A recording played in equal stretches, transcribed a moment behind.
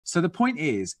So the point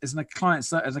is, as an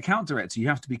account director, you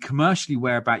have to be commercially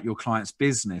aware about your client's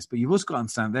business, but you've also got to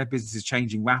understand their business is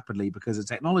changing rapidly because of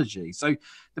technology. So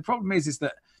the problem is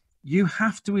that you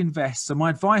have to invest. So my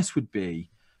advice would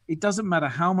be, it doesn't matter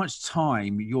how much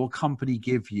time your company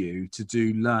give you to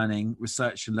do learning,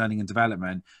 research and learning and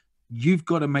development. You've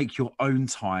got to make your own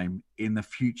time in the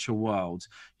future world.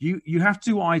 You have to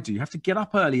do what I do. You have to get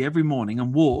up early every morning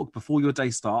and walk before your day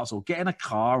starts, or get in a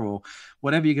car or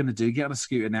whatever you're going to do, get on a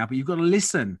scooter now, but you've got to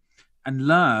listen and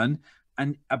learn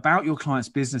and about your clients'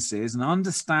 businesses and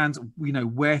understand,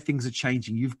 where things are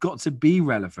changing. You've got to be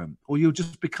relevant, or you'll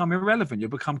just become irrelevant. You'll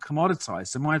become commoditized.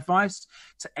 So my advice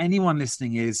to anyone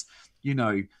listening is,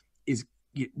 there's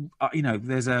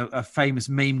a famous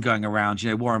meme going around,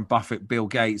 Warren Buffett, Bill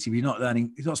Gates. If you're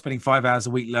not spending 5 hours a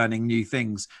week learning new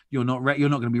things, you're not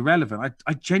going to be relevant.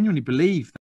 I genuinely believe that.